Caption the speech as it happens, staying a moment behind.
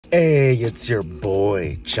Hey, it's your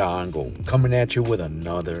boy Chongo coming at you with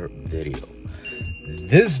another video.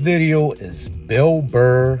 This video is Bill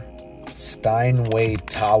Burr Steinway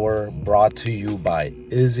Tower, brought to you by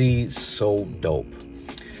Izzy So Dope.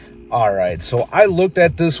 Alright, so I looked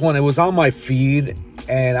at this one, it was on my feed,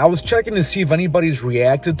 and I was checking to see if anybody's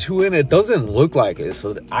reacted to it. It doesn't look like it,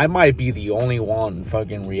 so I might be the only one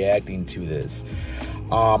fucking reacting to this.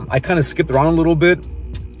 I kind of skipped around a little bit.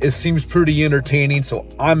 It seems pretty entertaining, so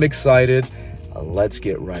I'm excited. Let's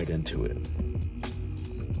get right into it.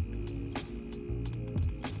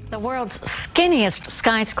 The world's skinniest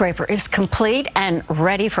skyscraper is complete and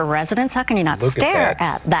ready for residents. How can you not stare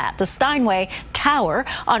at that? The Steinway Tower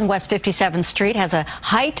on West 57th Street has a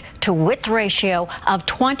height to width ratio of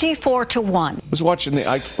 24:1. I was watching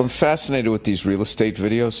I'm fascinated with these real estate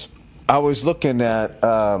videos. I was looking at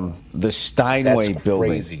the Steinway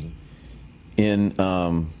building in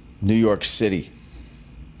New York City.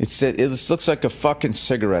 It looks like a fucking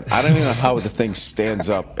cigarette. I don't even know how the thing stands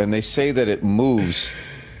up. And they say that it moves.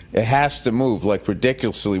 It has to move like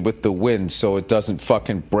ridiculously with the wind so it doesn't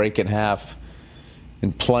fucking break in half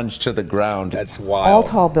and plunge to the ground. That's wild. All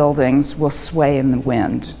tall buildings will sway in the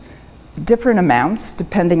wind. Different amounts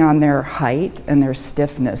depending on their height and their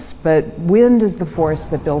stiffness, but wind is the force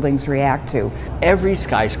that buildings react to. Every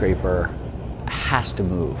skyscraper has to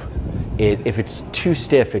move. If it's too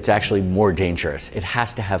stiff, it's actually more dangerous. It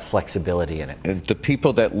has to have flexibility in it. And the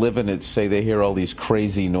people that live in it say they hear all these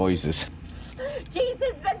crazy noises.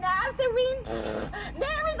 Jesus the Nazarene,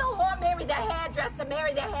 Mary the whore, Mary the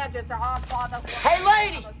hairdresser, our Father.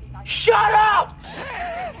 Hey lady, shut up!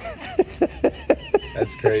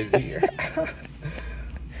 That's crazy.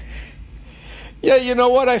 Yeah, you know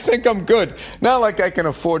what? I think I'm good. Not like I can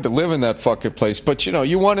afford to live in that fucking place, but you know,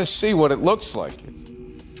 you want to see what it looks like.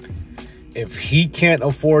 If he can't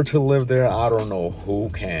afford to live there, I don't know who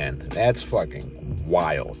can. That's fucking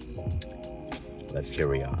wild. Let's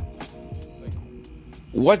carry on.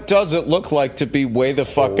 What does it look like to be way the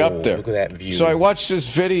fuck up there? Look at that view. So I watched this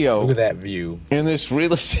video. Look at that view. And this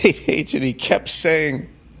real estate agent, he kept saying,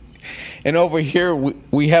 and over here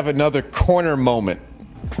we have another corner moment.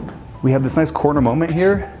 We have this nice corner moment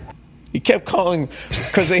here. He kept calling,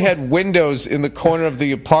 because they had windows in the corner of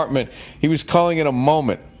the apartment, he was calling it a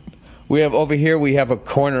moment. We have over here, we have a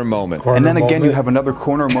corner moment. And then again, you have another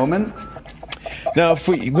corner moment. Now, if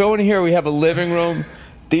we go in here, we have a living room.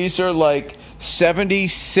 These are like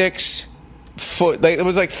 76 foot, it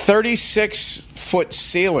was like 36 foot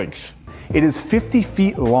ceilings. It is 50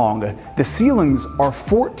 feet long. The ceilings are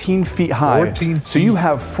 14 feet high. 14 feet. So you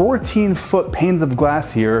have 14 foot panes of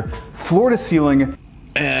glass here, floor to ceiling.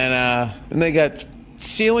 And they got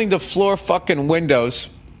ceiling to floor fucking windows.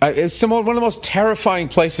 It's one of the most terrifying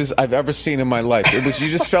places I've ever seen in my life. It was, you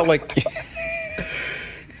just felt like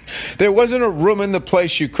there wasn't a room in the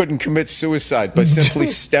place you couldn't commit suicide by simply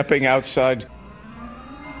stepping outside.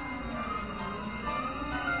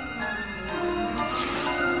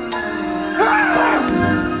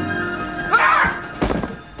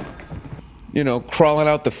 You know, crawling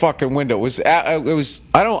out the fucking window.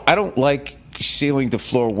 I don't like ceiling to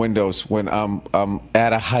floor windows when I'm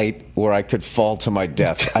at a height where I could fall to my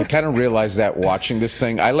death. I kind of realized that watching this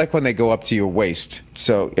thing. I like when they go up to your waist.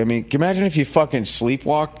 So, I mean, imagine if you fucking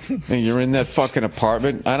sleepwalk and you're in that fucking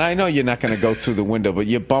apartment, and I know you're not going to go through the window, but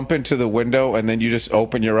you bump into the window and then you just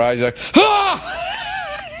open your eyes like, ah!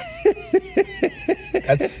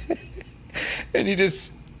 And you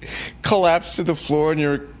just collapse to the floor and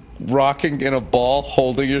you're rocking in a ball,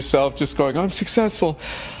 holding yourself, just going, I'm successful.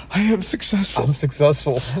 I am successful. I'm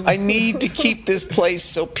successful. I need to keep this place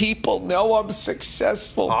so people know I'm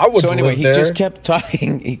successful. I would so anyway, live he there. just kept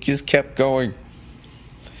talking. He just kept going.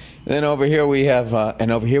 And then over here we have,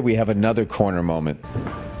 another corner moment.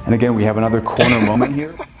 And again, we have another corner moment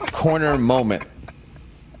here. Corner moment.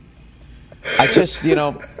 I just, you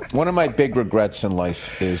know, one of my big regrets in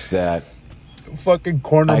life is that Fucking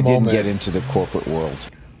corner I moment. didn't get into the corporate world.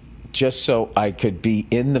 Just so I could be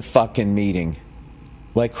in the fucking meeting.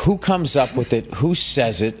 Like, who comes up with it? Who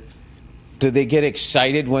says it? Do they get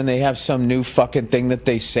excited when they have some new fucking thing that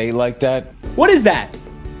they say like that? What is that?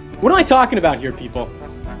 What am I talking about here, people?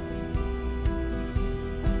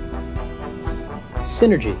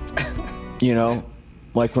 Synergy. You know,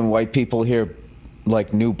 like when white people hear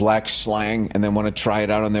like new black slang and then want to try it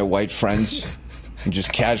out on their white friends and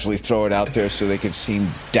just casually throw it out there so they can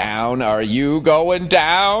seem down. Are you going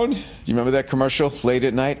down? Do you remember that commercial late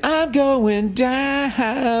at night? I'm going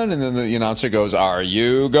down. And then the announcer goes, are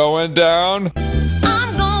you going down?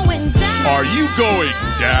 I'm going down. Are you going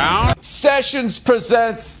down? Sessions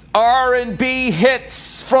presents R&B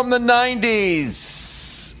hits from the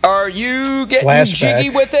 90s. Are you getting jiggy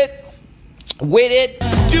with it? With it?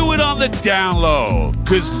 Do it on the down low,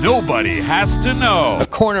 because nobody has to know. A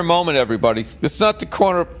corner moment, everybody. It's not the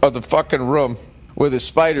corner of the fucking room where the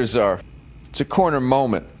spiders are. It's a corner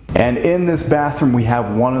moment. And in this bathroom, we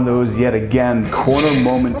have one of those, yet again, corner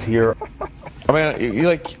moments here. I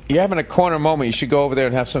mean, you're having a corner moment. You should go over there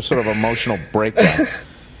and have some sort of emotional breakdown.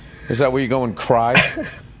 Is that where you go and cry?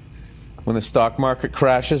 When the stock market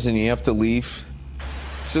crashes and you have to leave?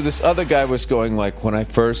 So this other guy was going like, when I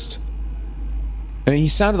first... I mean, he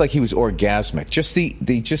sounded like he was orgasmic. Just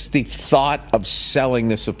the thought of selling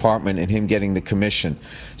this apartment and him getting the commission,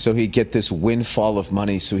 so he'd get this windfall of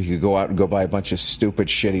money, so he could go out and go buy a bunch of stupid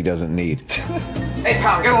shit he doesn't need. Hey,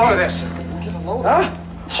 pal, get a load of this. Get a load? Huh?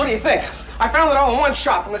 What do you think? I found it all in one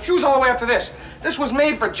shot, from the shoes all the way up to this. This was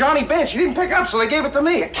made for Johnny Bench. He didn't pick up, so they gave it to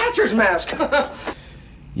me. A catcher's mask.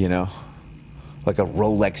 You know, like a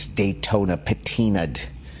Rolex Daytona patinaed.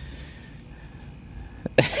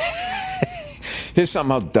 Here's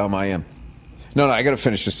something how dumb I am. No, I gotta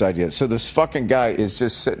finish this idea. So this fucking guy is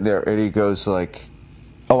just sitting there and he goes like,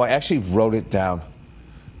 oh, I actually wrote it down.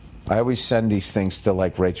 I always send these things to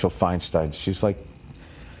like Rachel Feinstein. She's like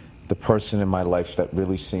the person in my life that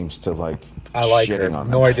really seems to like I like her. On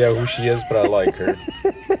no idea who she is, but I like her.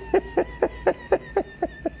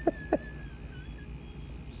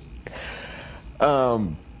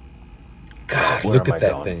 God, look at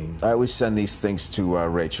that thing. I always send these things to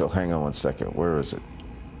Rachel. Hang on one second. Where is it?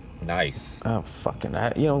 Nice. Oh, fucking...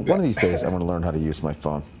 you know, one of these days I'm going to learn how to use my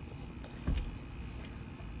phone.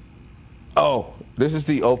 Oh, this is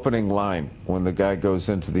the opening line when the guy goes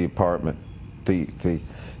into the apartment. The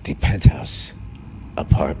penthouse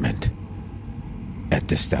apartment at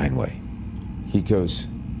the Steinway. He goes...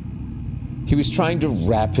 He was trying to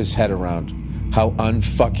wrap his head around how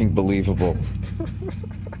unfucking believable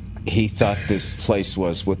he thought this place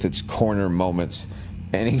was with its corner moments.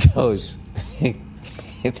 And he goes,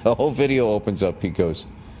 the whole video opens up, he goes,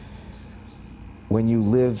 when you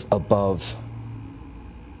live above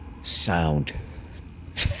sound.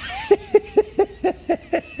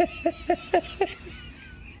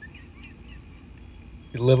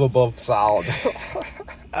 You live above sound.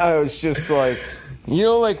 I was just like, you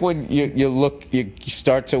know, like when you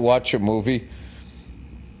start to watch a movie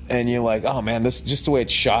and you're like, oh man, this just the way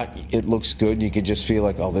it's shot, it looks good. And you can just feel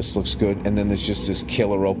like, oh, this looks good. And then there's just this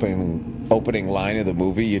killer opening line of the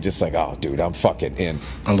movie. You're just like, oh, dude, I'm fucking in.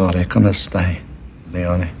 Allora, come stai,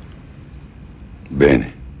 Leone?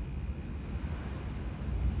 Bene.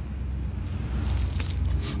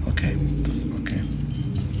 Okay.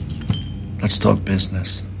 Let's talk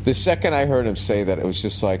business. The second I heard him say that, it was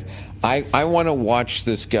just like, I want to watch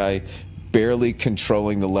this guy barely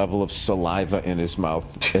controlling the level of saliva in his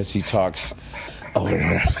mouth as he talks. Oh, we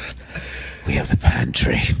have the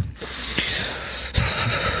pantry.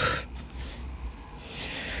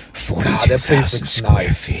 42,000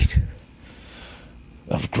 square feet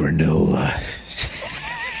of granola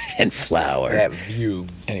and flour. That view.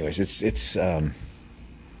 Anyways, it's and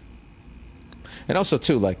also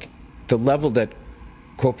too, like the level that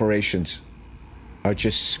corporations are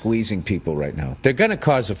just squeezing people right now. They're going to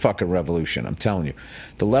cause a fucking revolution, I'm telling you.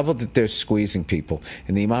 The level that they're squeezing people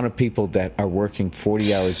and the amount of people that are working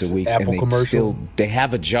 40 hours a week Apple and they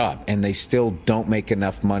have a job and they still don't make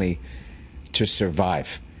enough money to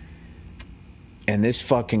survive. And this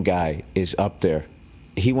fucking guy is up there.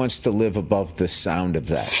 He wants to live above the sound of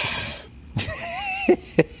that.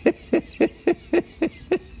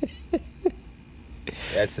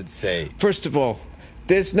 That's insane. First of all,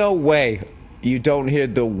 there's no way you don't hear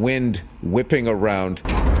the wind whipping around.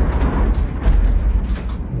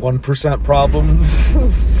 1% problems.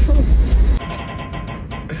 It's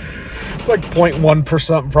like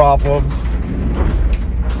 0.1% problems.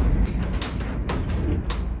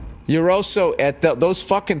 You're also at those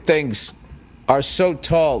fucking things are so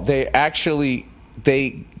tall. They had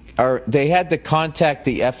to contact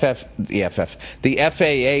the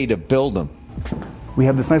FAA to build them. We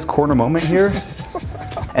have this nice corner moment here.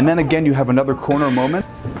 And then again, you have another corner moment.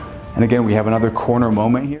 And again, we have another corner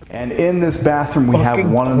moment here. And in this bathroom, we have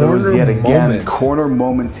one of those yet again. Corner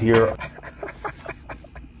moments here.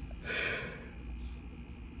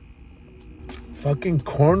 Fucking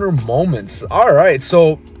corner moments. All right,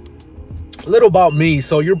 so a little about me.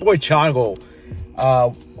 So your boy Chango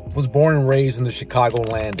was born and raised in the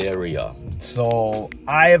Chicagoland area. So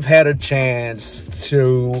I have had a chance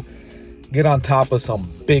to get on top of some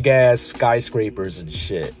big ass skyscrapers and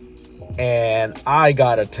shit. And I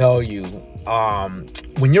gotta tell you,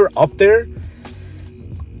 when you're up there,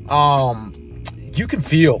 you can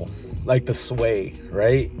feel like the sway,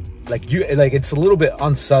 right? Like it's a little bit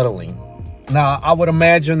unsettling. Now, I would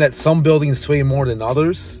imagine that some buildings sway more than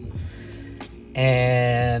others.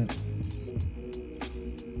 And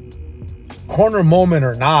corner moment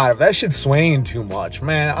or not, if that shit's swaying too much,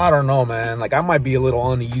 man, I don't know, man. Like, I might be a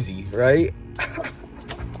little uneasy, right?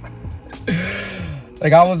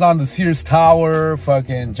 Like, I was on the Sears Tower,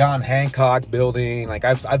 fucking John Hancock building. Like,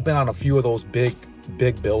 I've been on a few of those big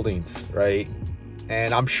buildings, right?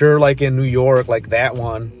 And I'm sure, like, in New York, like that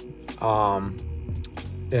one,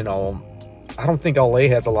 you know, I don't think LA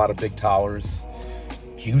has a lot of big towers.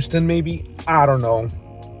 Houston, maybe? I don't know.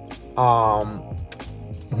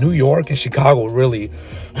 New York and Chicago really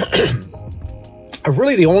are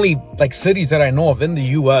really the only, like, cities that I know of in the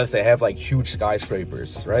U.S. that have, like, huge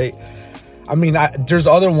skyscrapers, right? I mean, there's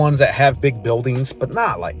other ones that have big buildings, but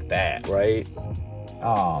not like that, right?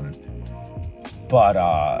 But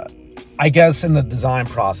I guess in the design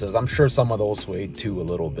process, I'm sure some of those sway too a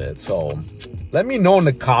little bit. So let me know in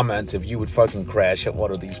the comments if you would fucking crash at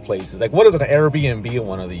one of these places. Like, what is an Airbnb in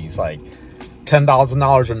one of these? Like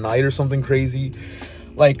 $10,000 a night or something crazy?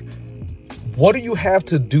 Like, what do you have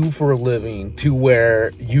to do for a living to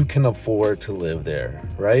where you can afford to live there,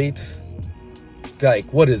 right? Like,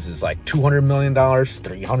 what is this, like $200 million,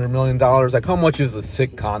 $300 million? Like, how much is a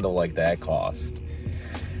sick condo like that cost?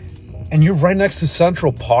 And you're right next to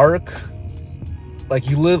Central Park. Like,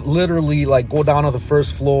 you live literally, like, go down to the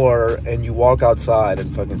first floor and you walk outside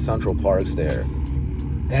and fucking Central Park's there.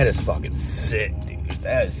 That is fucking sick, dude.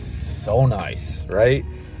 That is so nice, right?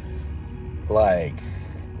 Like,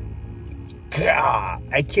 God,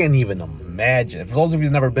 I can't even imagine. For those of you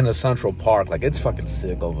who've never been to Central Park, like, it's fucking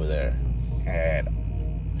sick over there. And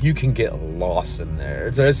you can get lost in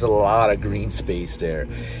there. There's a lot of green space there.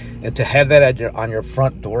 And to have that on your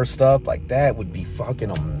front doorstep, like, that would be fucking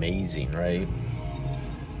amazing, right?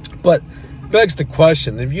 But begs the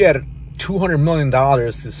question, if you had $200 million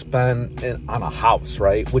to spend on a house,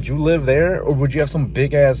 right? Would you live there? Or would you have some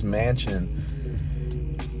big-ass mansion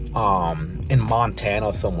in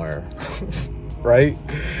Montana somewhere, right?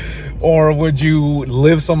 Or would you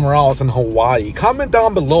live somewhere else in Hawaii? Comment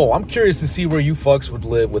down below. I'm curious to see where you fucks would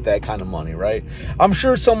live with that kind of money, right? I'm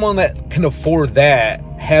sure someone that can afford that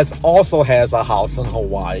also has a house in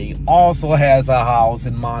Hawaii, also has a house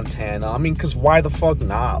in Montana. I mean, because why the fuck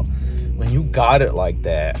not? When you got it like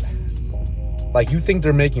that. Like, you think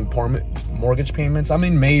they're making mortgage payments? I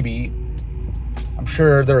mean, maybe. I'm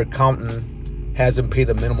sure their accountant hasn't paid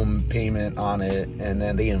the minimum payment on it, and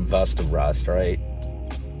then they invest the rest, right?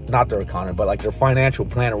 Not their accountant, but like their financial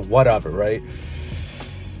planner, whatever, right?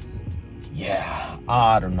 Yeah,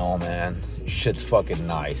 I don't know, man. Shit's fucking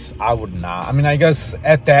nice. I would not. I mean, I guess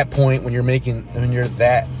at that point, when you're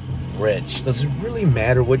that rich, does it really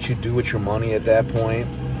matter what you do with your money at that point?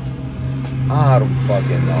 I don't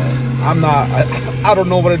fucking know. I don't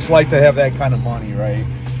know what it's like to have that kind of money, right?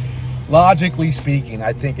 Logically speaking,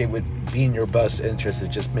 I think it would be in your best interest to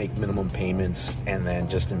just make minimum payments and then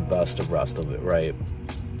just invest the rest of it, right?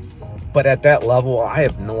 But at that level, I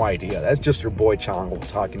have no idea. That's just your boy Chongo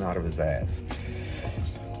talking out of his ass.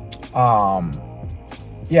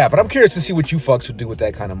 Yeah, but I'm curious to see what you fucks would do with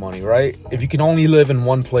that kind of money, right? If you can only live in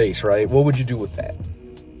one place, right? What would you do with that?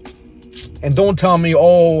 And don't tell me,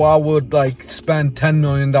 oh, I would, like, spend $10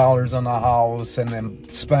 million on a house and then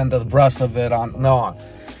spend the rest of it on... No.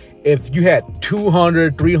 If you had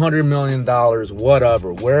 $200, $300 million,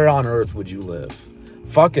 whatever, where on earth would you live?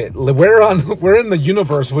 Fuck it. Where in the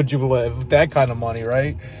universe would you live with that kind of money,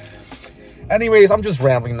 right? Anyways, I'm just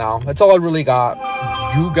rambling now. That's all I really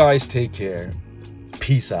got. You guys take care.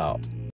 Peace out.